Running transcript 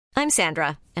I'm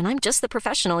Sandra, and I'm just the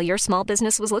professional your small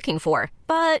business was looking for.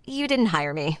 But you didn't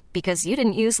hire me because you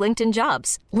didn't use LinkedIn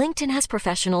Jobs. LinkedIn has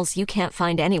professionals you can't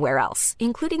find anywhere else,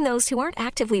 including those who aren't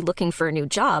actively looking for a new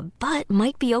job, but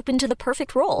might be open to the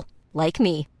perfect role, like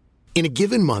me. In a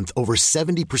given month, over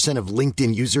 70% of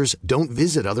LinkedIn users don't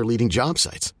visit other leading job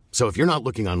sites. So if you're not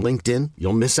looking on LinkedIn,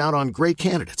 you'll miss out on great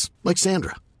candidates like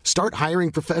Sandra. Start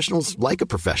hiring professionals like a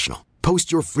professional.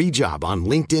 Post your free job on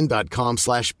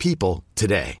linkedin.com/people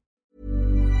today.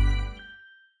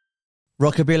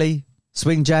 Rockabilly,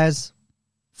 swing jazz,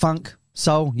 funk,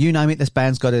 soul, you name it, this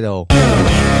band's got it all.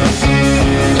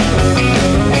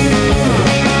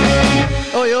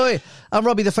 Oi, oi. I'm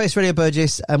Robbie, the Face Radio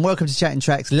Burgess, and welcome to Chatting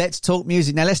Tracks. Let's talk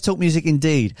music. Now, let's talk music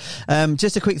indeed.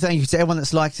 Just a quick thank you to everyone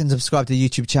that's liked and subscribed to the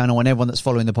YouTube channel and everyone that's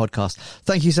following the podcast.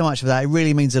 Thank you so much for that. It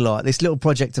really means a lot. This little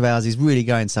project of ours is really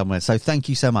going somewhere, so thank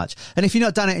you so much. And if you've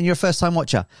not done it and you're a first-time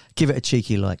watcher, give it a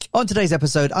cheeky like. On today's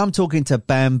episode, I'm talking to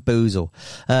Bamboozle,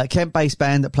 a Kent-based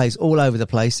band that plays all over the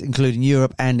place, including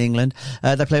Europe and England.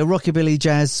 They play rockabilly,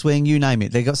 jazz, swing, you name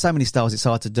it. They've got so many styles, it's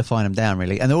hard to define them down,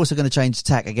 really. And they're also going to change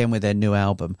tack again with their new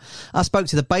album. I spoke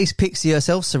to the bass pixie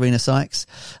herself, Serena Sykes,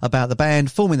 about the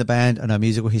band, forming the band, and her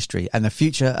musical history, and the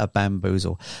future of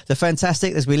Bamboozle. They're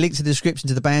fantastic. There's been links in the description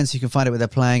to the band, so you can find out where they're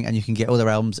playing, and you can get all their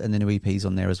albums and the new EPs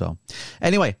on there as well.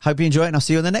 Anyway, hope you enjoy it, and I'll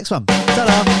see you on the next one.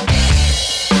 Ta-da!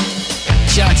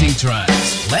 Chatting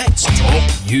Tracks. Let's talk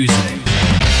music.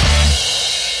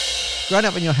 Growing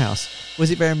up in your house,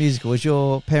 was it very musical? Was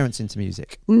your parents into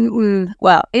music?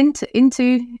 Well,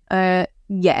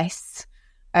 yes.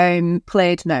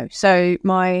 Played no. So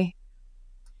my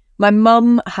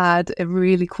mum had a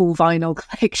really cool vinyl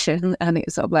collection, and it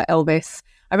was sort of like Elvis.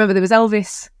 I remember there was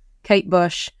Elvis, Kate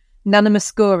Bush, Nana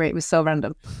Muscuri. It was so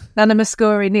random. Nana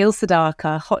Muscuri, Neil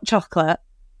Sedaka, Hot Chocolate.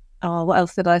 Oh, what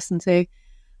else did I listen to?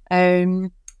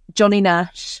 Johnny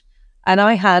Nash. And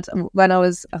I had, when I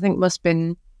was, I think must have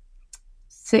been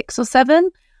 6 or 7,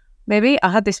 maybe, I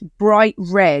had this bright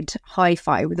red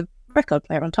hi-fi with a record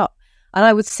player on top. And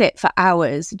I would sit for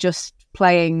hours just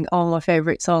playing all my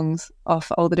favourite songs off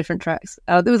all the different tracks.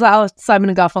 There was like Simon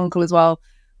and Garfunkel as well.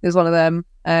 There was one of them.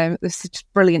 There's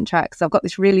just brilliant tracks. I've got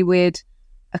this really weird,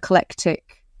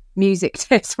 eclectic music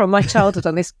taste from my childhood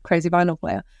on this crazy vinyl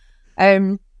player.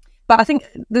 But I think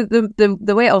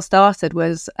the way it all started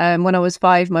was when I was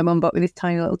 5, my mum bought me this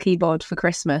tiny little keyboard for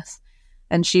Christmas.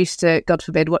 And she used to, God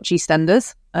forbid, watch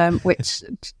EastEnders, which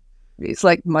it's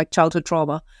like my childhood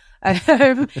trauma.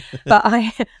 But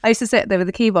I used to sit there with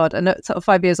the keyboard, and at sort of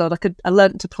 5 years old, I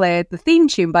learnt to play the theme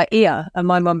tune by ear. And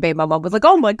my mum, being my mum, was like,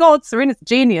 "Oh my God, Serena's a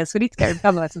genius. We need to get her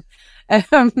piano lesson."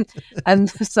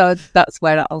 And so that's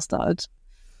where it all started.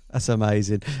 That's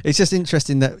amazing. It's just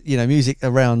interesting that, you know, music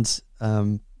around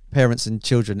parents and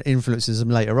children influences them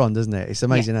later on, doesn't it? It's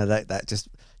amazing how that just,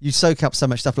 you soak up so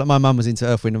much stuff. Like my mum was into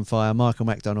Earth, Wind and Fire, Michael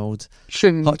McDonald,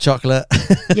 Hot Chocolate,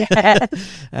 yeah,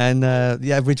 and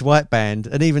the Average White Band.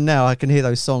 And even now I can hear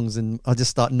those songs and I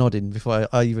just start nodding before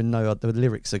I even know the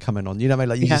lyrics are coming on. You know what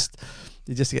I mean? Like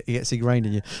it gets ingrained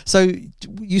in you. So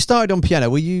you started on piano.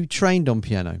 Were you trained on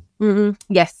piano? Mm-hmm.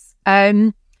 Yes.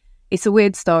 It's a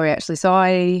weird story, actually. So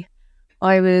I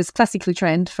was classically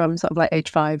trained from sort of like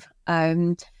age 5.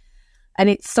 And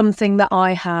it's something that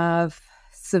I have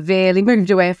severely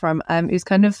moved away from. It was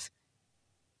kind of,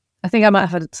 I think I might have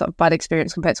had a sort of bad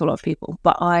experience compared to a lot of people,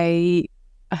 but when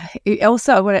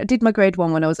I did my grade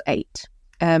 1 when I was 8,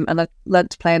 and I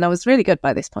learnt to play, and I was really good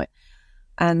by this point.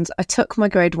 And I took my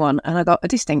grade 1 and I got a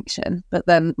distinction, but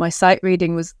then my sight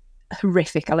reading was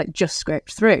horrific. I just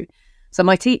scraped through. So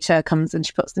my teacher comes and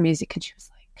she puts the music, and she was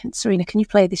like, "Serena, can you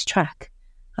play this track?"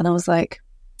 And I was like,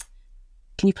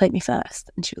 "Can you play it me first?"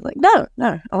 And she was like, no,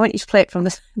 I want you to play it from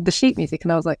the sheet music.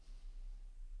 And I was like,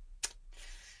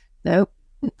 "No,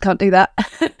 can't do that."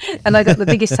 And I got the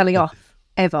biggest telling off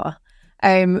ever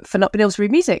for not being able to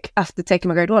read music after taking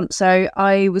my grade 1. So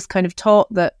I was kind of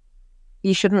taught that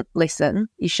you shouldn't listen,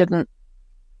 you shouldn't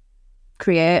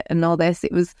create and all this.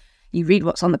 It was, you read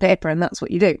what's on the paper and that's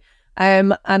what you do.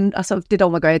 And I sort of did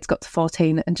all my grades, got to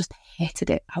 14 and just hated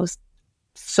it. I was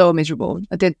so miserable.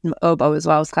 I did oboe as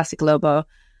well. I was classical oboe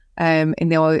in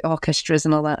the orchestras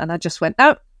and all that. And I just went,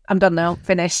 "Oh, I'm done now,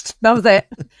 finished." That was it.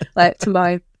 Like, to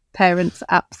my parents'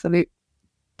 absolute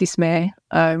dismay.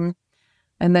 And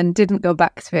then didn't go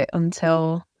back to it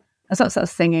until I started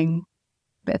singing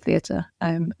a bit of theatre.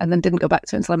 And then didn't go back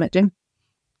to it until I met Jim.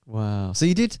 Wow. So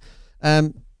you did...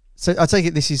 So I take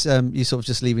it this is you sort of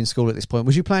just leaving school at this point.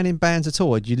 Was you playing in bands at all,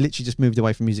 or you literally just moved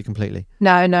away from music completely?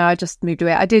 No, I just moved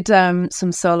away. I did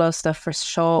some solo stuff for a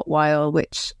short while,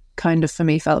 which kind of for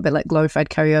me felt a bit like glorified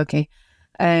karaoke,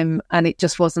 and it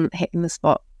just wasn't hitting the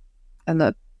spot.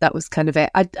 And that was kind of it.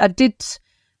 I did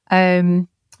some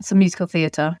musical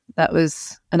theatre. That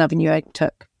was an avenue I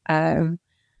took. And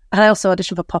I also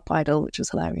auditioned for Pop Idol, which was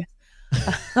hilarious.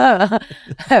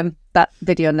 That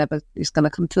video never is going to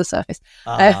come to the surface.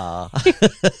 It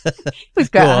was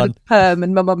great. I had a perm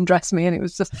and my mum dressed me and it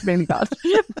was just really bad.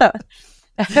 But,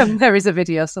 there is a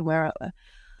video somewhere out there.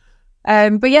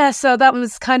 But yeah, so that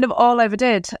was kind of all I ever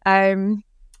did. And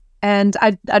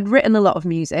I'd written a lot of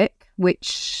music,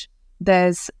 which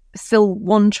there's still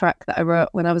one track that I wrote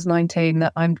when I was 19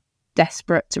 that I'm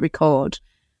desperate to record.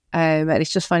 And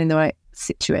it's just finding the right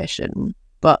situation.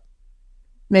 But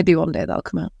maybe one day that'll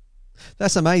come out.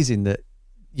 That's amazing that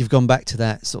you've gone back to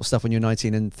that sort of stuff when you're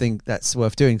 19 and think that's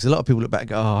worth doing. Because a lot of people look back and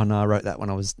go, oh, no, I wrote that when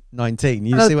I was 19.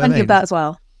 You see what I mean? Plenty of that as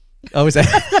well. Oh, is there?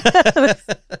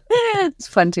 There's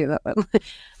plenty of that one.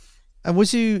 And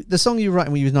was the song you were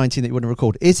writing when you were 19 that you want to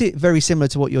record, is it very similar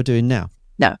to what you're doing now?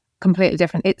 No, completely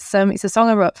different. It's a song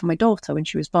I wrote for my daughter when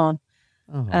she was born.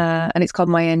 Oh. And it's called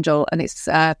My Angel, and it's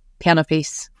a piano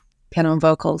piece, piano and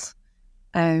vocals.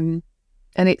 And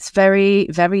it's very,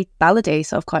 very ballady,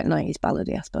 sort of quite 90s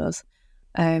ballady, I suppose.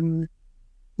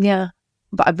 Yeah,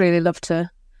 but I'd really love to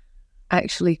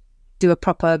actually do a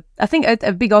proper, I think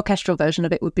a big orchestral version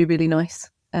of it would be really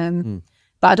nice.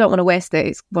 But I don't want to waste it.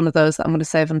 It's one of those that I'm going to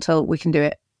save until we can do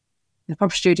it in a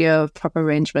proper studio, proper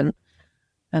arrangement,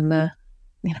 and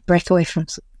break away from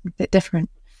something a bit different.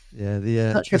 Yeah,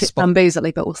 not sure if it's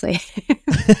Bamboozle, but we'll see.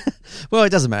 Well, it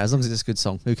doesn't matter as long as it's a good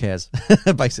song. Who cares?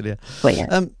 Basically. Well,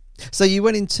 yeah. So you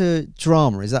went into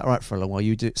drama, is that right? For a long while,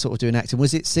 you sort of doing acting.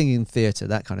 Was it singing, theatre,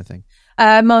 that kind of thing?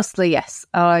 Mostly, yes.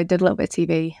 I did a little bit of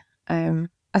TV.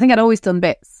 I think I'd always done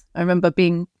bits. I remember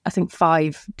being, I think,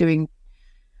 5, doing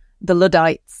the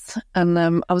Luddites, and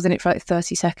I was in it for like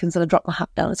 30 seconds, and I dropped my hat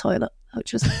down the toilet,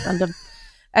 which was random.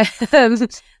 So I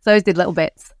always did little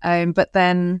bits. But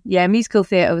then, yeah, musical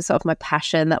theatre was sort of my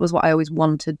passion. That was what I always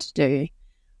wanted to do.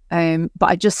 But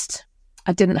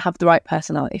I didn't have the right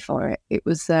personality for it. It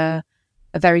was a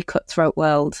very cutthroat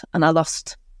world, and I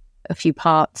lost a few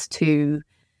parts to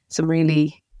some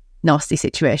really nasty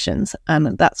situations,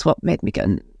 and that's what made me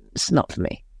go, it's not for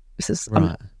me. I'm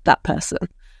not that person.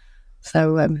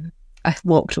 So I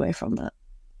walked away from that.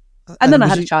 And then I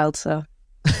had a child, so...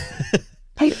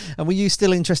 And were you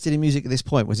still interested in music at this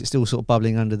point? Was it still sort of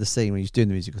bubbling under the sea when you were doing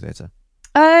the musical theatre?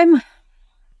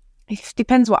 It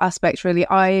depends what aspect, really.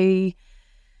 I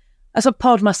sort of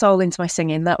poured my soul into my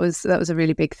singing. That was a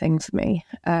really big thing for me.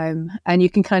 And you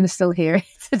can kind of still hear it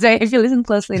today if you listen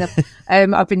closely enough.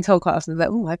 I've been told quite often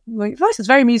that, my voice is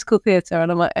very musical theatre.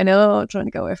 And I'm like, I know, I'm trying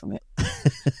to go away from it.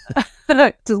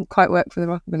 It doesn't quite work for the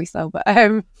rockabilly style. But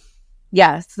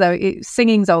yeah, so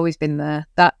singing's always been there.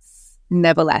 That's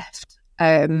never left.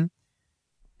 And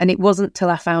it wasn't till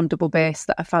I found double bass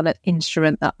that I found an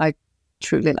instrument that I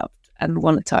truly loved and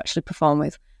wanted to actually perform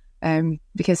with.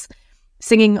 Because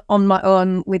singing on my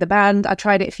own with a band, I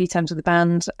tried it a few times with a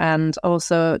band, and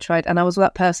also and I was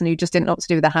that person who just didn't know what to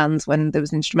do with their hands when there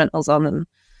was instrumentals on, and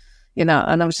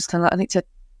and I was just kind of like, I need to.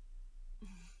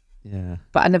 Yeah.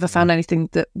 But I never found anything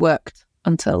that worked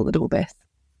until the double bass.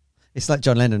 It's like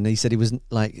John Lennon. He said he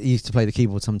used to play the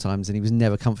keyboard sometimes, and he was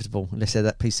never comfortable unless he had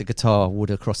that piece of guitar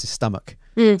wood across his stomach.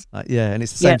 And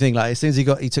it's the same thing. Like as soon as he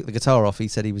took the guitar off, he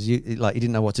said he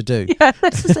didn't know what to do. Yeah,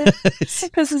 this is it.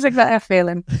 This is exactly how I feel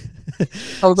him.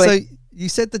 So you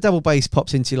said the double bass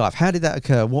popped into your life. How did that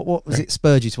occur? What was it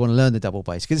spurred you to want to learn the double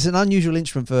bass? Because it's an unusual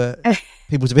instrument for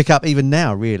people to pick up even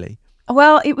now, really.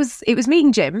 Well, it was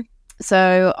meeting Jim.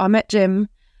 So I met Jim.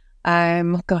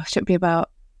 It'd be about.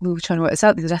 We were trying to work this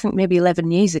out because I think maybe 11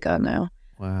 years ago now.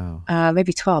 Wow.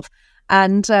 Maybe 12.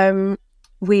 And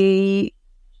we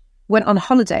went on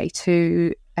holiday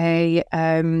to a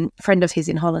friend of his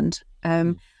in Holland.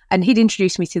 And he'd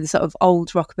introduced me to the sort of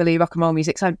old rockabilly, rock and roll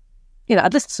music. So,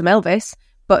 I'd listened to some Elvis,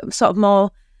 but sort of more,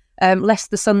 less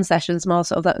the Sun sessions, more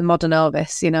sort of that modern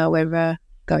Elvis, we're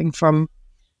going from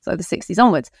sort of the 60s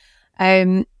onwards.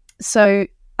 So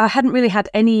I hadn't really had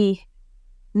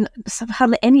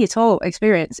hardly any at all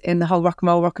experience in the whole rock and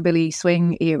roll, rockabilly,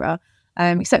 swing era,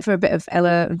 except for a bit of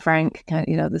Ella and Frank,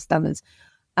 the standards.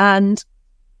 And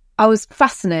I was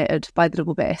fascinated by the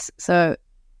double bass. So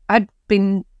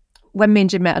when me and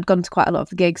Jim met, I'd gone to quite a lot of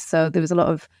the gigs. So there was a lot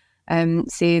of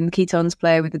seeing the Ketones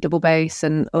play with the double bass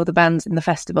and other bands in the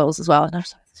festivals as well. And I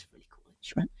was like, this is a really cool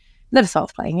instrument. Never thought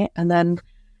of playing it. And then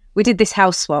we did this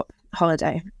house swap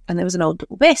holiday, and there was an old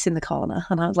double bass in the corner,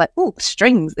 and I was like, oh,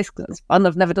 strings, this is fun,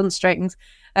 I've never done strings.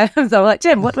 So I'm like,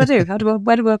 Jim, what do I do?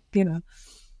 Where do I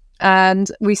and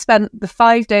we spent the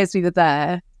 5 days we were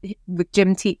there with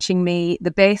Jim teaching me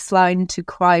the bass line to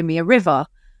Cry Me a River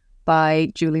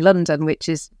by Julie London, which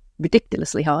is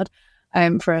ridiculously hard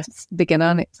for a beginner,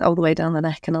 and it's all the way down the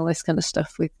neck and all this kind of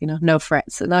stuff with, no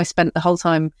frets. And I spent the whole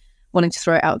time wanting to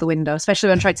throw it out the window, especially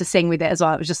when I tried to sing with it as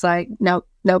well. It was just like, no,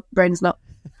 brain's not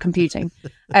computing.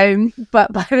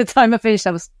 But by the time I finished,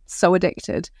 I was so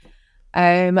addicted.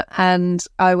 And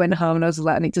I went home and I was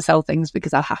like, I need to sell things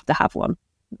because I have to have one.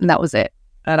 And that was it.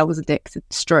 And I was addicted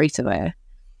straight away.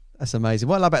 That's amazing.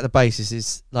 What I love about the bass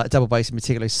is like double bass in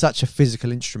particular is such a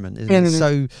physical instrument, isn't it?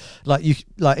 So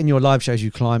like in your live shows, you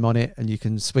climb on it and you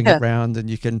can swing it around and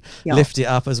you can lift it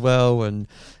up as well, and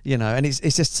and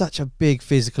it's just such a big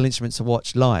physical instrument to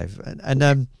watch live. And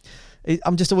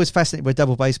I'm just always fascinated with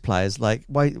double bass players. Like,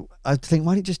 why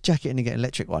don't you just jack it in and get an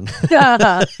electric one? See,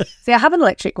 I have an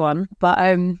electric one, but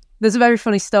there's a very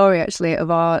funny story actually of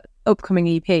our upcoming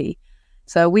EP.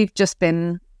 So we've just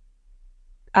been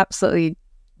absolutely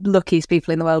luckiest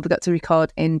people in the world. We got to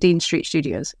record in Dean Street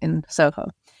Studios in Soho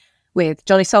with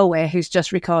Johnny Solway, who's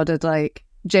just recorded like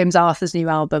James Arthur's new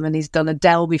album, and he's done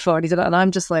Adele before, and and I'm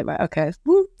just like, right, okay,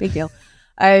 woo, big deal.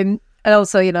 And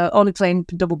also, only playing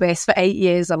double bass for 8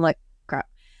 years, I'm like, crap.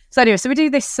 So anyway, so we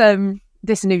do this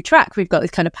this new track. We've got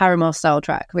this kind of Paramore style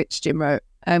track which Jim wrote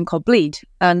called Bleed,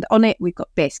 and on it we've got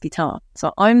bass guitar.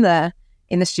 So I'm there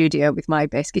in the studio with my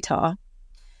bass guitar,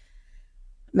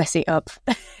 messing it up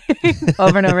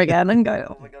over and over again and going,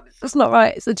 oh my god, it's just not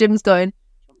right. So Jim's going, you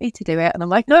want me to do it? And I'm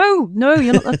like, no,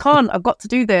 you're not, I can't, I've got to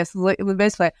do this. Like with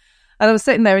bass player. And I was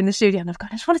sitting there in the studio and I've gone,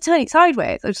 I just want to turn it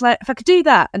sideways. I was like, if I could do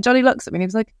that. And Johnny looks at me and he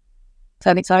was like,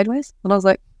 turn it sideways? And I was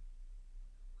like,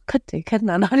 could do, couldn't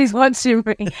I? And he's watching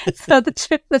me. So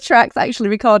the track's actually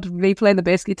recorded me playing the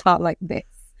bass guitar like this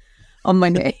on my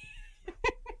knee.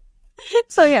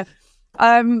 So yeah.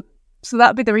 So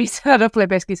that'd be the reason I don't play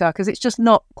bass guitar, because it's just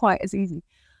not quite as easy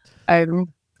as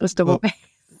double bass.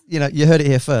 You heard it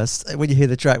here first. When you hear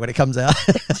the track, when it comes out,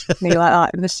 Me like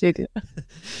that in the studio.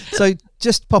 So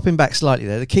just popping back slightly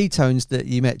there, the Keytones that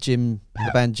you met Jim,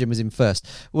 the band Jim was in first,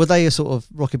 were they a sort of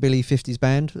rockabilly 50s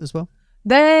band as well?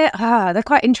 They're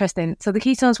quite interesting. So the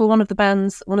Keytones were one of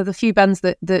the few bands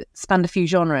that spanned a few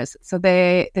genres. So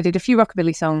they did a few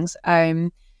rockabilly songs.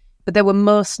 But they were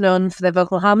most known for their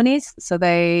vocal harmonies. So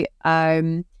they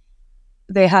had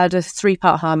a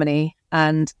 3-part harmony,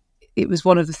 and it was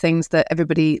one of the things that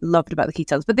everybody loved about the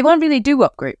Keytones. But they weren't really a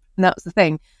doo-wop group, and that was the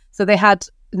thing. So they had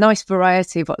a nice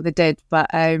variety of what they did, but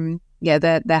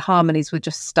their harmonies were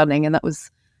just stunning, and that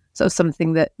was sort of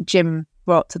something that Jim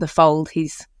brought to the fold.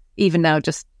 He's even now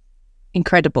just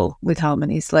incredible with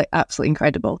harmonies, like absolutely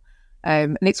incredible.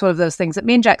 And it's one of those things that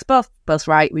me and Jack's both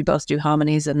write. We both do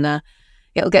harmonies, and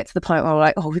it'll get to the point where we're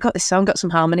like, oh, we've got this song, got some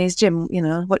harmonies. Jim,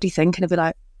 what do you think? And he'll be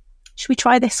like, should we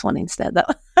try this one instead?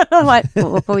 I'm like,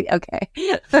 oh, okay.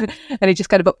 And he just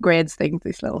kind of upgrades things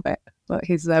this little bit. But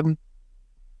he's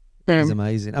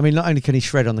amazing. I mean, not only can he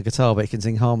shred on the guitar, but he can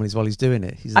sing harmonies while he's doing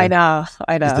it. I know.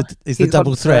 He's the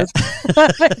double threat.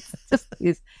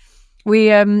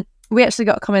 We actually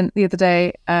got a comment the other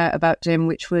day about Jim,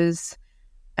 which was,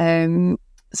 so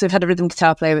we've had a rhythm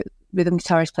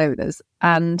guitarist play with us,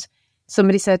 and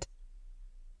somebody said,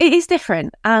 it is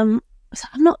different. So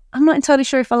I'm not entirely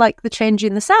sure if I like the change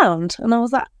in the sound. And I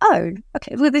was like, oh,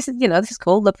 okay, well, this is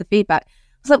cool. Love the feedback. I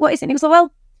was like, what is it? And he was like,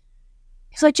 well,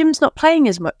 Jim's not playing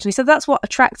as much. And he said, that's what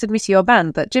attracted me to your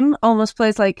band, that Jim almost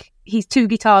plays like he's 2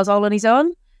 guitars all on his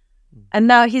own. And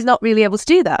now he's not really able to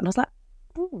do that. And I was like,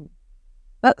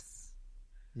 that's,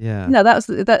 yeah. No,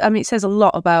 that. I mean, it says a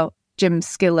lot about Jim's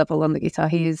skill level on the guitar.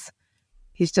 He's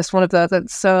just one of those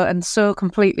that's so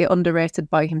completely underrated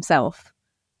by himself.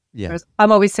 Yeah. Whereas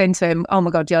I'm always saying to him, oh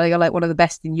my God, you're like one of the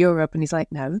best in Europe. And he's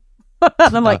like, no.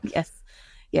 And I'm like,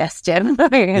 yes, Jim.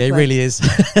 Yeah, he really is.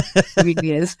 He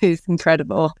really is. He's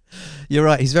incredible. You're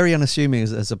right. He's very unassuming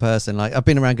as a person. Like, I've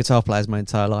been around guitar players my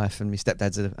entire life, and my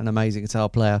stepdad's an amazing guitar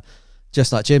player,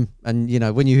 just like Jim. And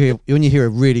when you hear a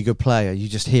really good player, you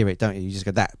just hear it, don't you? You just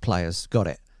go, that player's got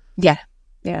it. Yeah.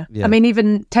 I mean,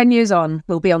 even 10 years on,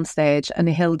 we'll be on stage and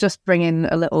he'll just bring in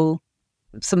a little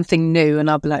something new, and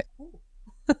I'll be like,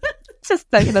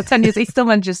 just 10 years, he still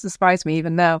manages to surprise me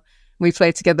even now. We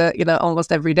play together,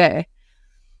 almost every day.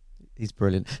 He's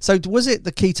brilliant. So was it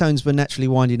the Keytones were naturally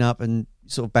winding up and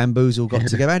sort of Bamboozle got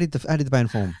together? How did the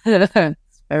band form?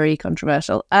 It's very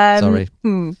controversial. Sorry.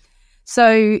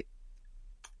 So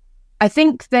I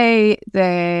think the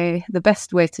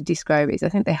best way to describe it is I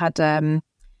think they had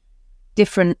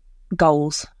different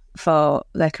goals for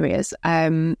their careers.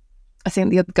 I think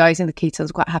the other guys in the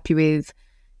Keytones were quite happy with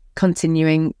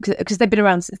continuing because they've been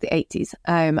around since the 80s,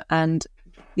 and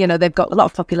they've got a lot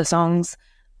of popular songs,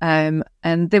 and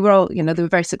they were all they were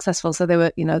very successful. So they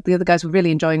were the other guys were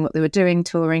really enjoying what they were doing,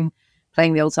 touring,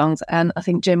 playing the old songs. And I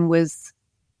think Jim was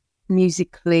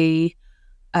musically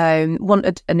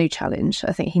wanted a new challenge.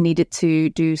 I think he needed to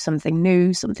do something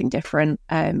new, something different,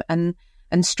 and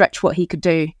stretch what he could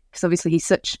do. Because obviously he's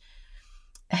the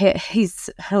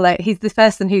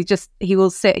person who he will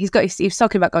sit. He was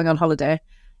talking about going on holiday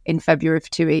in February for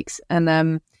 2 weeks,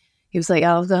 and he was like,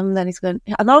 "Oh, then he's going,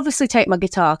 and obviously take my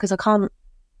guitar because I can't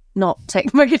not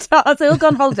take my guitar. So he'll go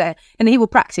on holiday and he will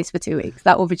practice for 2 weeks.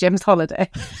 That will be Jim's holiday."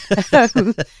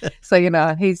 So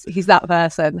he's that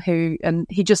person who, and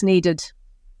he just needed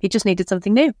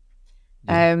something new.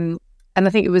 Yeah. And I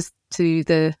think it was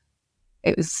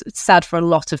sad for a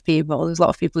lot of people. There's a lot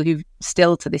of people who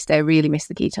still to this day really miss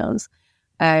the keytones.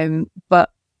 But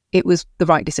it was the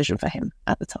right decision for him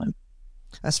at the time.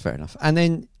 That's fair enough. And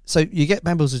then, so you get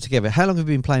Bamboozle together. How long have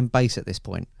you been playing bass at this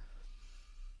point?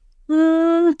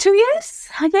 2 years,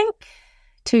 I think.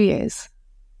 2 years.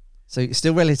 So you're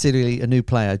still relatively a new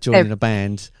player joining a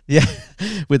band,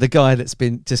 with a guy that's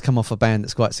been just come off a band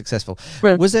that's quite successful.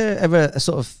 Right. Was there ever a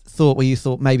sort of thought where you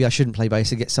thought maybe I shouldn't play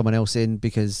bass and get someone else in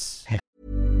because...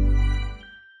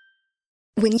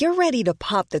 When you're ready to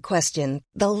pop the question,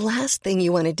 the last thing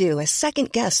you want to do is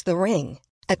second-guess the ring.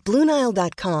 At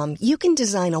BlueNile.com, you can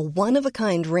design a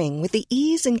one-of-a-kind ring with the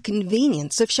ease and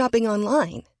convenience of shopping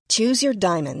online. Choose your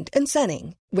diamond and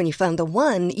setting. When you find the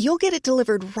one, you'll get it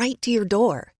delivered right to your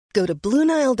door. Go to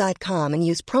BlueNile.com and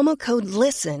use promo code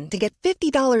LISTEN to get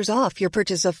 $50 off your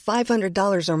purchase of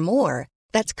 $500 or more.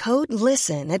 That's code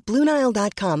LISTEN at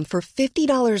BlueNile.com for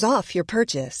 $50 off your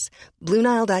purchase.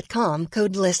 BlueNile.com,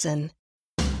 code LISTEN.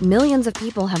 Millions of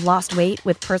people have lost weight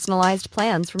with personalized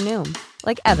plans from Noom.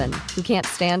 Like Evan, who can't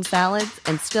stand salads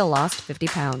and still lost 50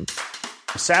 pounds.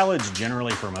 Salads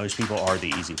generally for most people are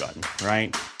the easy button,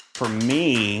 right? For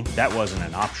me, that wasn't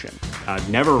an option. I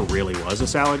never really was a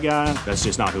salad guy. That's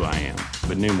just not who I am.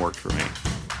 But Noom worked for me.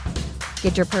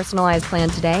 Get your personalized plan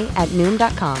today at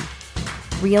Noom.com.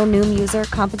 Real Noom user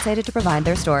compensated to provide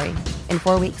their story. In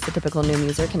 4 weeks, the typical Noom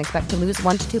user can expect to lose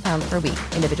 1 to 2 pounds per week.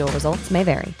 Individual results may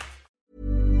vary.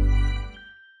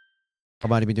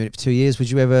 I've only been doing it for 2 years.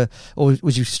 Would you ever, or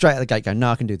was you straight out the gate going,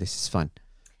 no, I can do this, it's fun?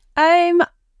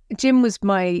 Jim was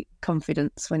my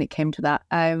confidence when it came to that.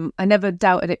 I never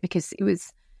doubted it because it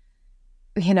was,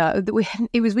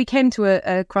 we came to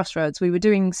a crossroads. We were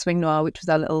doing Swing Noir, which was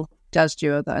our little jazz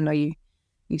duo that I know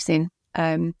you've seen.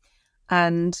 And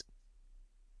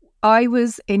I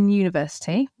was in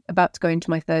university, about to go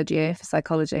into my third year for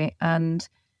psychology, and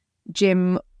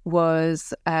Jim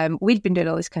was, we'd been doing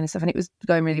all this kind of stuff and it was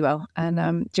going really well.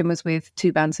 And Jim was with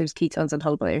two bands, so it was Ketones and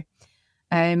Hullabaloo.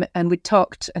 And we'd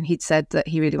talked and he'd said that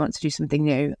he really wanted to do something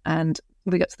new. And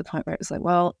we got to the point where it was like,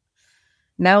 well,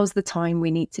 now's the time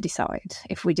we need to decide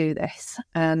if we do this.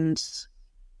 And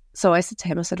so I said to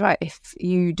him, I said, right, if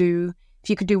you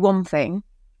could do one thing,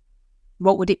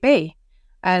 what would it be?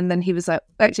 And then he was like,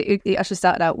 actually, it actually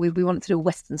started out with, we wanted to do a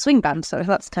Western swing band. So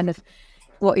that's kind of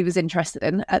what he was interested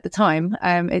in at the time.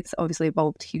 It's obviously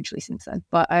evolved hugely since then.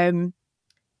 But, and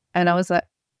I was like,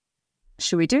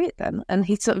 should we do it then? And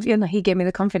he sort of, he gave me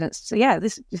the confidence. So yeah,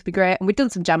 this would be great. And we'd done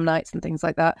some jam nights and things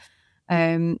like that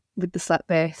with the slap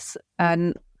bass.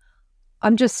 And I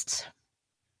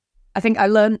think I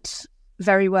learnt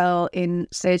very well in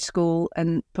stage school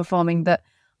and performing that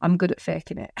I'm good at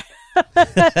faking it.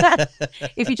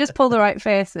 If you just pull the right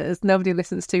faces, nobody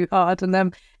listens too hard.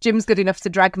 And Jim's good enough to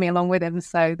drag me along with him.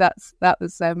 So that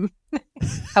was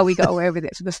how we got away with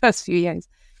it for the first few years.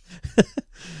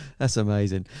 That's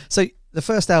amazing. So the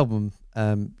first album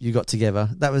you got together,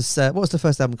 that was, what was the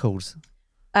first album called?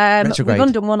 We've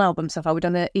only done one album so far. We've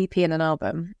done an EP and an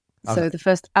album. Okay. So the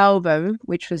first album,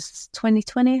 which was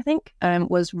 2020, I think,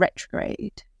 was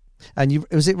Retrograde. And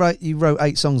was it right? You wrote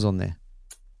 8 songs on there?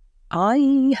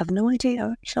 I have no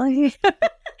idea, actually.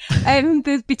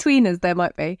 There's between us, there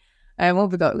might be. What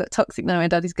have we got? We've got Toxic Now, My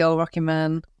Daddy's Girl, Rockin'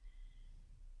 Man,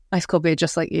 Ice Cold Beer,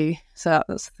 Just Like You. So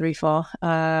that's 3, 4.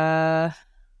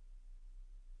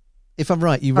 If I'm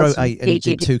right, you wrote 8 and you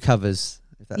did 2 covers.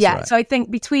 If that's right. So I think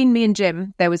between me and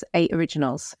Jim, there was 8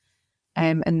 originals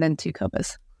and then 2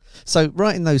 covers. So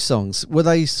writing those songs, were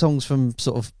they songs from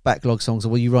sort of backlog songs, or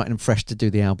were you writing them fresh to do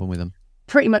the album with them?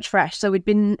 Pretty much fresh. So we'd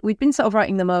been sort of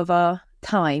writing them over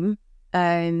time.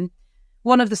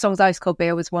 One of the songs, Ice Cold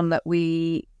Beer, was one that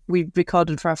we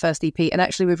recorded for our first EP, and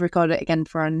actually we've recorded it again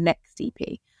for our next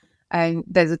EP.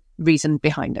 There's a reason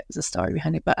behind it, there's a story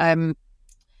behind it. But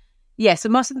so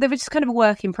most of them, they were just kind of a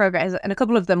work in progress, and a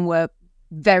couple of them were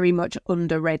very much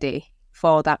under ready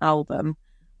for that album,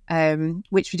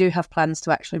 which we do have plans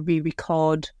to actually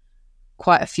re-record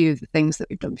quite a few of the things that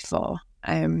we've done before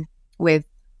with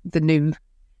the new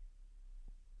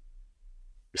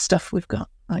stuff we've got,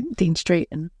 like Dean Street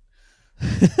and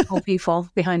whole people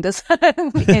behind us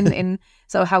in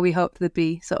sort of how we hoped they'd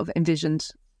be sort of envisioned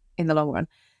in the long run.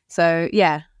 So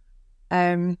yeah,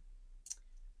 it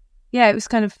was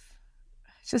kind of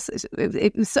just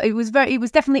it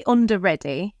was definitely under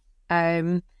ready,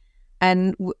 and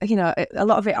you know, a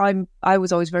lot of it I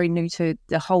was always very new to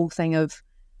the whole thing of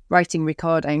writing,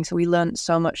 recording, so we learned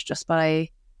so much just by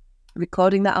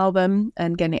recording that album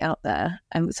and getting it out there,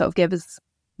 and it sort of gave us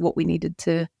what we needed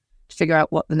to figure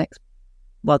out what the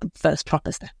first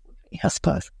proper step would be, I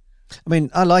suppose. I mean,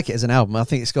 I like it as an album. I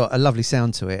think it's got a lovely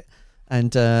sound to it.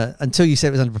 And until you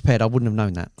said it was underprepared, I wouldn't have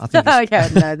known that. I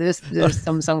think no, there's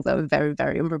some songs that were very,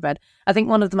 very underprepared. I think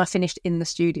one of them I finished in the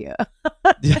studio.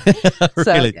 Yeah, really.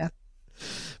 So, yeah.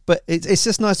 But it's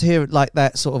just nice to hear like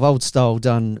that sort of old style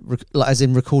done, like as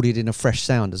in recorded in a fresh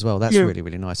sound as well. That's really,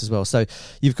 really nice as well. So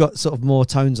you've got sort of more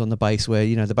tones on the bass where,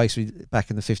 you know, the bass back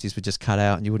in the 50s would just cut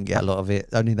out and you wouldn't get a lot of it,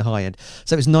 only the high end.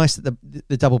 So it was nice that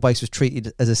the double bass was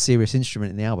treated as a serious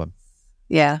instrument in the album.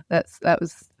 Yeah, that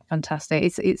was fantastic.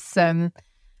 It's again,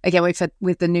 we've said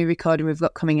with the new recording we've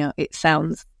got coming out, it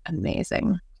sounds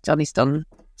amazing. Johnny's done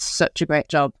such a great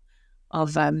job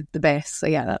of the bass. So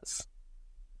yeah,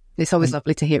 it's always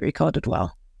lovely to hear it recorded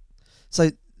well. So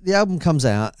the album comes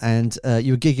out and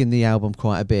you were gigging the album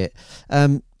quite a bit.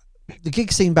 The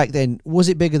gig scene back then, was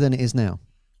it bigger than it is now?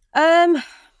 I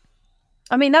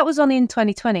mean, that was only in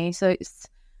 2020, so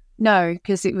no,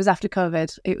 because it was after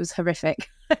COVID. It was horrific.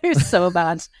 It was so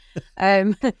bad.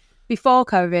 Before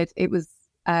COVID, it was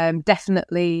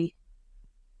definitely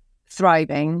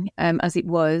thriving, as it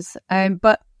was.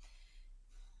 But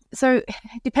so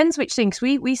it depends which scene, because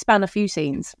we span a few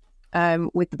scenes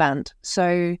with the band.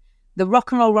 So the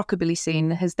rock and roll rockabilly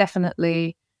scene has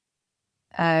definitely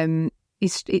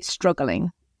it's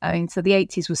struggling. I mean, so the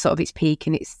 80s was sort of its peak,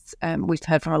 and it's we've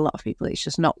heard from a lot of people it's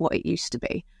just not what it used to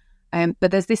be.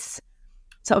 But there's this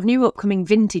sort of new upcoming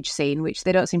vintage scene, which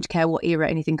they don't seem to care what era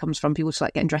anything comes from. People just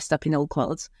like getting dressed up in old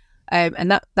clothes,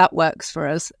 and that works for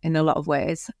us in a lot of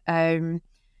ways. But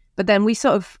then we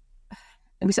sort of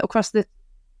cross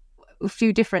a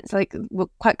few different, like, we're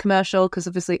quite commercial because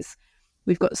obviously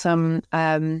we've got some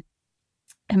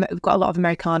we've got a lot of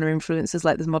Americana influences,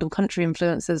 like there's modern country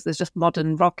influences, there's just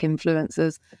modern rock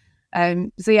influences.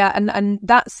 So yeah, and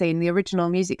that scene, the original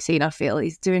music scene, I feel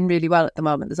is doing really well at the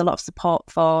moment. There's a lot of support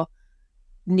for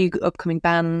new upcoming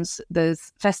bands.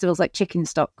 There's festivals like Chicken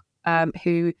Stock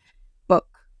who book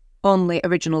only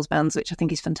originals bands, which I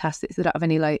think is fantastic. So they don't have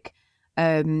any like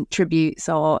tributes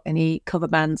or any cover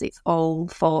bands. It's all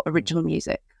for original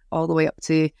music, all the way up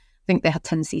to, I think they had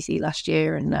 10cc last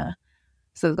year, and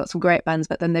so they've got some great bands,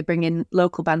 but then they bring in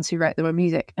local bands who write their own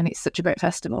music, and it's such a great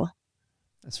festival.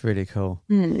 That's really cool.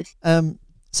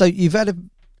 So you've had a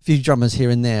few drummers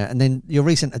here and there, and then your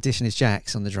recent addition is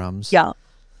Jax on the drums. Yeah.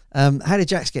 How did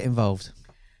Jax get involved?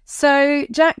 So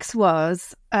Jax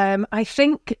was, I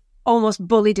think, almost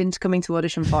bullied into coming to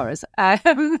audition for us. I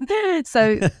think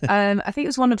it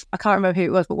was I can't remember who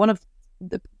it was, but one of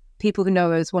the people who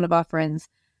know us, one of our friends,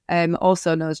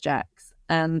 also knows Jax.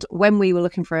 And when we were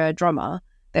looking for a drummer,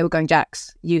 they were going,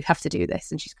 Jax, you have to do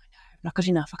this. And she's going, no, I'm not good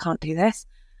enough. I can't do this.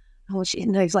 Oh,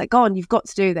 he's like, go on, you've got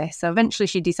to do this. So eventually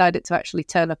she decided to actually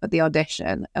turn up at the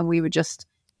audition, and we were just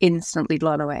instantly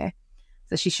blown away.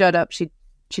 So she showed up. She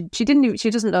didn't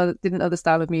know the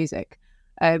style of music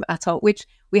at all, which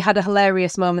we had a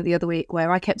hilarious moment the other week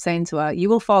where I kept saying to her, you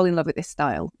will fall in love with this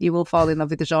style. You will fall in love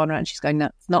with the genre. And she's going, no,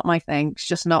 it's not my thing. It's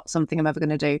just not something I'm ever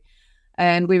going to do.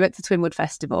 And we went to Twinwood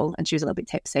Festival, and she was a little bit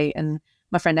tipsy, and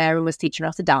my friend Erin was teaching her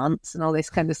how to dance and all this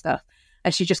kind of stuff.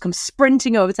 And she just comes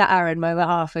sprinting over to Aaron, my other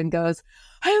half, and goes,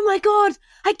 oh my God,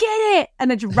 I get it.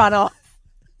 And then just ran off.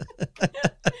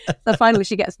 So finally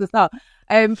she gets the start.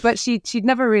 But she'd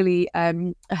never really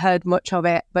heard much of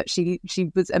it, but she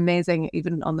was amazing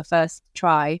even on the first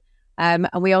try. And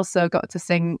we also got to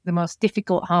sing the most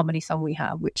difficult harmony song we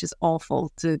have, which is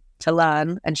awful to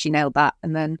learn. And she nailed that.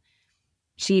 And then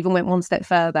she even went one step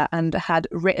further and had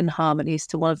written harmonies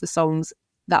to one of the songs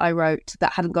that I wrote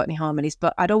that hadn't got any harmonies,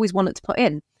 but I'd always wanted to put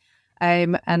in.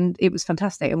 And it was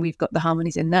fantastic. And we've got the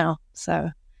harmonies in now. So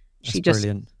That's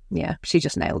brilliant. Yeah, she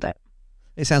just nailed it.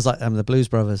 It sounds like the Blues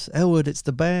Brothers. Elwood, it's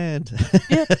the band.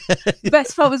 Yeah. The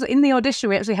best part was in the audition,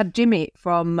 we actually had Jimmy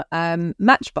from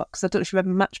Matchbox. I don't know if you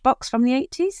remember Matchbox from the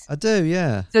 80s. I do,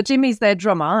 yeah. So Jimmy's their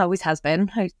drummer, always has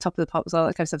been, top of the pops, all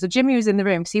that kind of stuff. So Jimmy was in the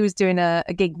room because he was doing a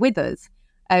gig with us.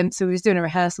 So he was doing a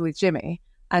rehearsal with Jimmy,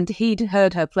 and he'd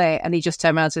heard her play, and he just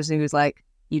turned around to us and he was like,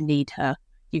 you need her.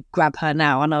 You grab her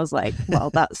now. And I was like, well,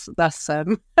 that's that's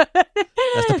the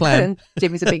plan.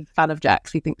 Jimmy's a big fan of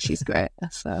Jax. He thinks she's great.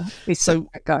 So he's a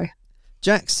great guy.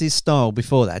 Jax's style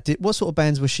before that, what sort of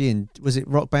bands was she in? Was it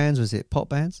rock bands? Was it pop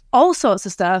bands? All sorts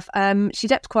of stuff. She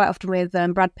depped quite often with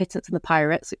Brad Pitt and the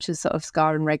Pirates, which is sort of ska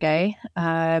and reggae.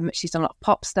 She's done a lot of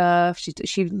pop stuff.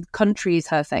 Country is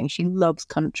her thing. She loves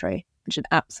country. She's an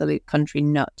absolute country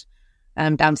nut.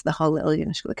 Down to the whole little,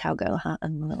 she's got the cowgirl hat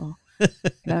and the little...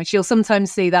 she'll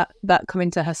sometimes see that come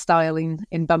into her style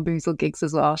in Bamboozle gigs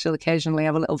as well. She'll occasionally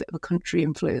have a little bit of a country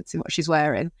influence in what she's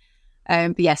wearing.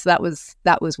 But yes, that was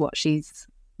what she's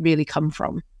really come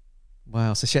from.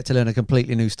 Wow! So she had to learn a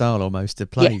completely new style almost to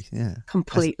play. Yeah,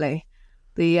 completely.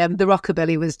 The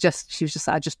rockabilly was she was just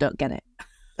I just don't get it.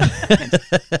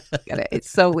 Get it? It's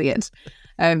so weird.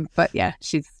 But yeah,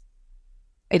 she's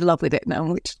in love with it now,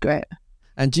 which is great.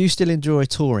 And do you still enjoy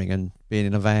touring and being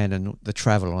in a van and the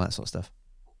travel and all that sort of stuff?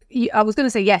 I was going to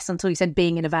say yes until you said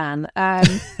being in a van.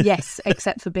 Yes,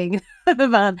 except for being in a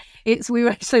van. We were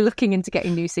actually looking into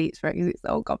getting new seats for it because it's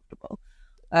so comfortable.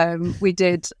 We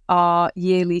did our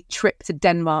yearly trip to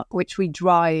Denmark, which we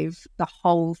drive the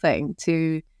whole thing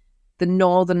to the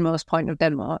northernmost point of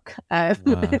Denmark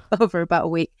over about a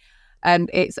week.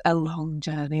 And it's a long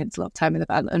journey. It's a lot of time in the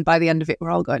van. And by the end of it, we're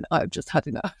all going, I've just had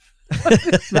enough of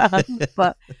this van.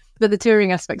 But the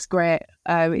touring aspect's great.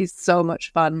 It's so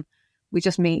much fun. We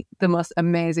just meet the most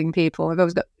amazing people. We've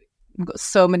got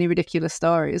so many ridiculous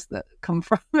stories that come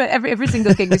from every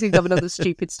single gig. We seem to have another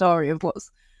stupid story of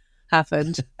what's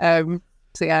happened. So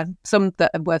yeah, some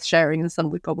that are worth sharing and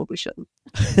some we probably shouldn't.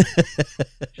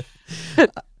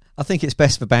 I think it's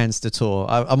best for bands to tour.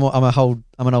 I'm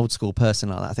an old school person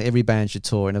like that. I think every band should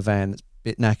tour in a van that's a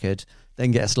bit knackered,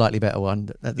 then get a slightly better one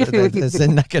that's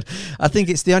then knackered. I think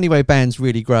it's the only way bands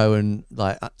really grow and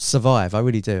like survive. I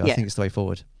really do. I think it's the way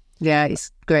forward. Yeah, it's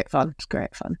great fun. It's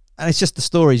great fun. And it's just the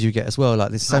stories you get as well. Like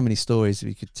there's so many stories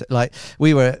we could like.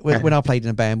 We were when I played in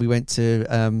a band. We went to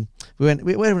we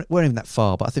weren't even that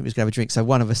far, but I think we was going to have a drink. So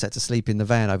one of us had to sleep in the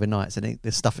van overnight. So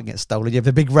the stuff gets stolen. You have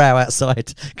a big row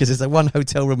outside because there's one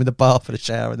hotel room with a bath and a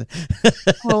shower. And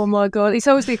oh my god, it's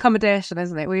always the accommodation,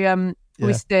 isn't it?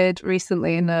 We stayed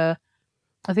recently in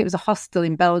I think it was a hostel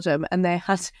in Belgium, and they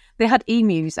had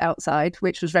emus outside,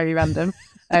 which was very random,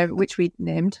 which we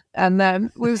named.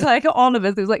 And we was like all of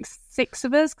us. There was like 6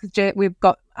 of us because we've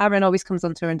got Aaron always comes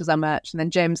on tour and does our merch, and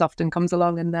then James often comes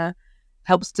along and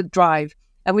helps to drive.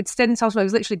 And we'd stay in this house where it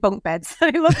was literally bunk beds.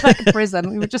 It looked like a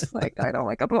prison. We were just like, oh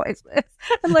my god, what is this?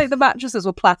 And like the mattresses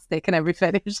were plastic and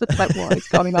everything. It was just like, what is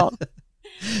going on?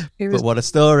 But what a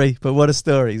story!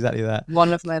 Exactly that.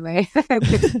 One of many.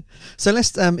 So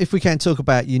let's, if we can, talk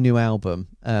about your new album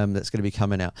that's going to be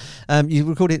coming out. You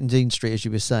recorded it in Dean Street, as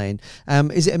you were saying.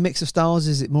 Is it a mix of styles?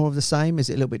 Is it more of the same?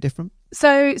 Is it a little bit different?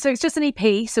 So it's just an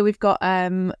EP. So we've got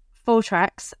 4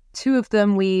 tracks. 2 of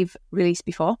them we've released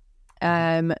before,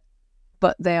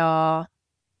 but they are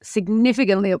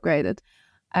significantly upgraded.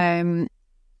 One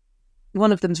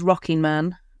of them's Rocking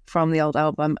Man from the old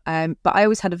album, but I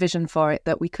always had a vision for it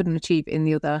that we couldn't achieve in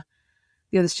the other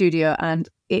studio, and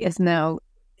it is now,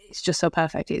 it's just so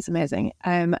perfect. It's amazing.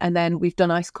 And then we've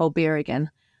done Ice Cold Beer again,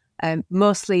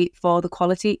 mostly for the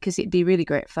quality, because it'd be really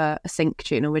great for a sync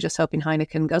tune, and we're just hoping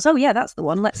Heineken goes, oh yeah, that's the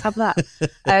one, let's have that.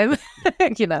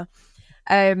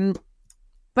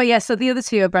 But yeah, so the other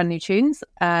 2 are brand new tunes.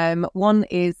 One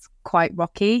is quite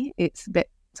rocky, it's a bit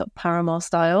sort of Paramore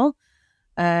style.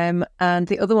 And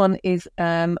the other one is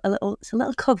a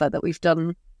little cover that we've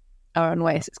done our own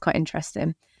way, so it's quite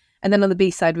interesting. And then on the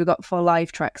B-side, we've got 4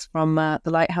 live tracks from the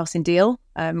Lighthouse in Deal,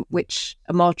 which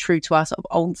are more true to our sort of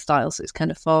old style. So it's kind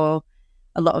of for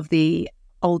a lot of the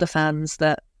older fans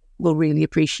that will really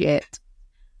appreciate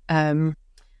sort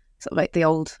of like the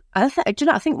old. I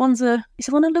think one's is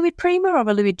it one a Louis Prima or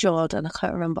a Louis Jordan? I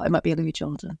can't remember. It might be a Louis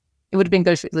Jordan. It would have been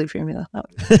good if it was Louis Prima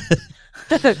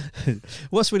though.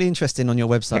 What's really interesting on your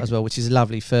website as well, which is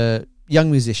lovely for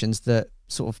young musicians that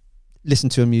sort of listen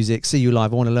to your music, see you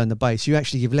live, I want to learn the bass. You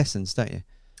actually give lessons, don't you?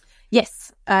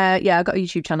 Yes. Yeah, I've got a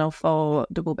YouTube channel for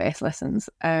double bass lessons.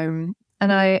 And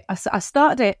I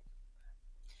started it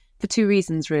for 2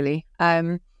 reasons, really.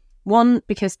 One,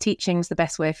 because teaching's the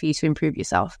best way for you to improve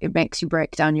yourself. It makes you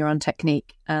break down your own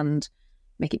technique and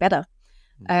make it better.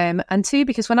 And 2,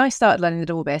 because when I started learning the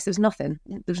double bass, there was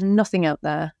nothing out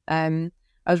there. I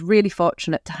was really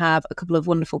fortunate to have a couple of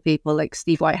wonderful people like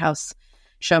Steve Whitehouse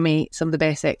show me some of the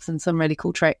basics and some really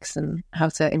cool tricks and how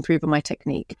to improve on my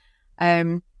technique.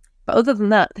 But other than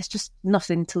that, there's just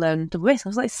nothing to learn double bass. I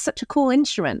was like, it's such a cool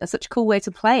instrument. It's such a cool way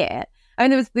to play it. I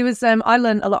mean, there was I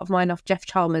learned a lot of mine off Jeff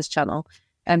Chalmers' channel,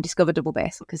 Discover Double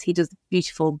Bass, because he does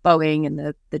beautiful bowing and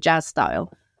the jazz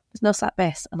style. There's no slap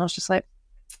bass. And I was just like,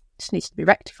 this needs to be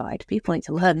rectified. People need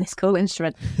to learn this cool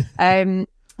instrument.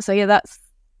 So yeah,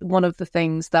 one of the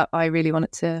things that I really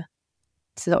wanted to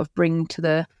sort of bring to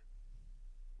the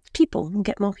people and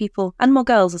get more people and more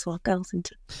girls as well, girls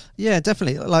into. Yeah,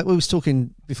 definitely. Like we was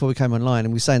talking before we came online,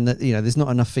 and we were saying that, you know, there's not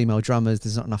enough female drummers,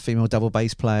 there's not enough female double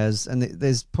bass players, and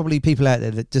there's probably people out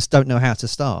there that just don't know how to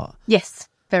start. Yes,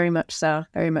 very much so.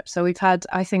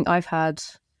 I think I've had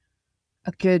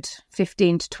a good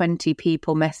 15 to 20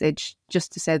 people message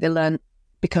just to say they learned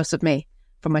because of me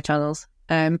from my channels.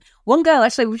 One girl,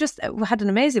 actually, we had an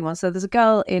amazing one. So there's a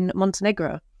girl in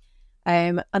Montenegro,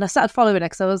 and I started following her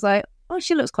because I was like, oh,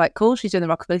 she looks quite cool. She's doing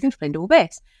the rockabilly thing, she's playing double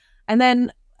bass. And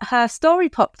then her story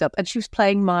popped up and she was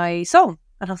playing my song.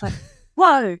 And I was like,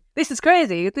 whoa, this is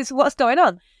crazy. What's going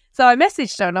on? So I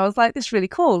messaged her and I was like, this is really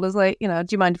cool. I was like, you know,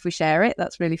 do you mind if we share it?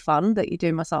 That's really fun that you're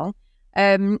doing my song.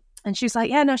 And she was like,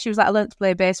 yeah, no, she was like, I learned to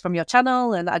play bass from your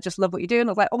channel and I just love what you're doing.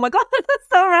 I was like, oh my God, that's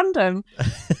so random.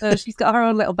 So she's got her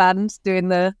own little band doing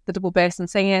the double bass and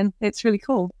singing. It's really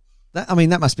cool. That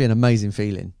must be an amazing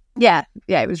feeling. Yeah,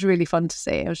 it was really fun to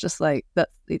see. I was just like, that.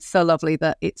 It's so lovely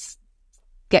that it's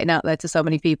getting out there to so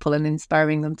many people and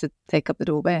inspiring them to take up the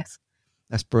double bass.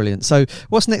 That's brilliant. So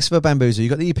what's next for Bamboozle? You've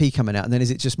got the EP coming out, and then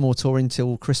is it just more touring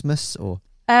till Christmas, or?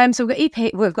 So we've got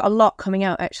EP. We've got a lot coming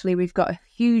out, actually. We've got a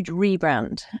huge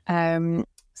rebrand.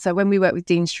 So when we worked with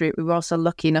Dean Street, we were also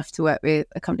lucky enough to work with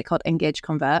a company called Engage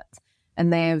Convert,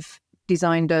 and they've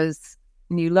designed us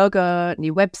new logo,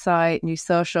 new website, new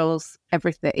socials,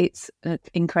 everything. It's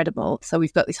incredible. So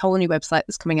we've got this whole new website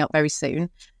that's coming out very soon,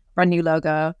 brand new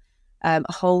logo,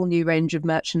 a whole new range of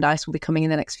merchandise will be coming in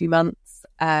the next few months.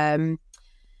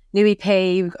 New EP,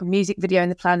 we've got a music video in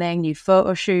the planning, new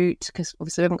photo shoot, because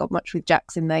obviously we haven't got much with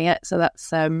Jax in there yet. So that's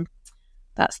the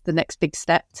next big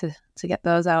step to get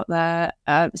those out there.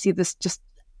 See, there's just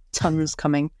tons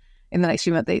coming in the next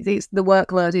few months. The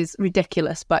workload is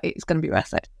ridiculous, but it's going to be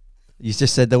worth it. You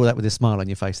just said all that with a smile on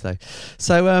your face, though.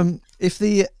 So if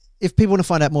people want to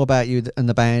find out more about you and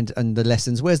the band and the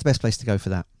lessons, where's the best place to go for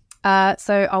that?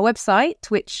 So our website,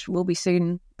 which will be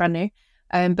soon brand new,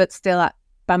 but still at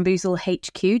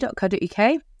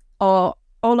bamboozlehq.co.uk, or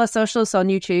all our socials, so on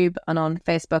YouTube and on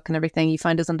Facebook and everything. You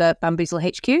find us under Bamboozle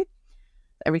HQ.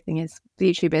 Everything is,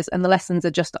 the YouTube is, and the lessons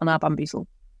are just on our Bamboozle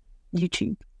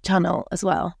YouTube channel as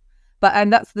well. But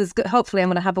hopefully I'm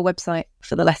going to have a website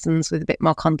for the lessons with a bit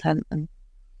more content and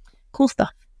cool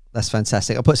stuff. That's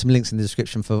fantastic. I'll put some links in the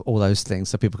description for all those things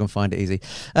so people can find it easy.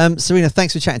 Serena,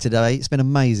 thanks for chatting today. It's been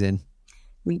amazing.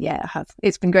 Yeah, it has.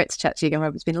 It's been great to chat to you again,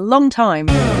 Rob. It's been a long time.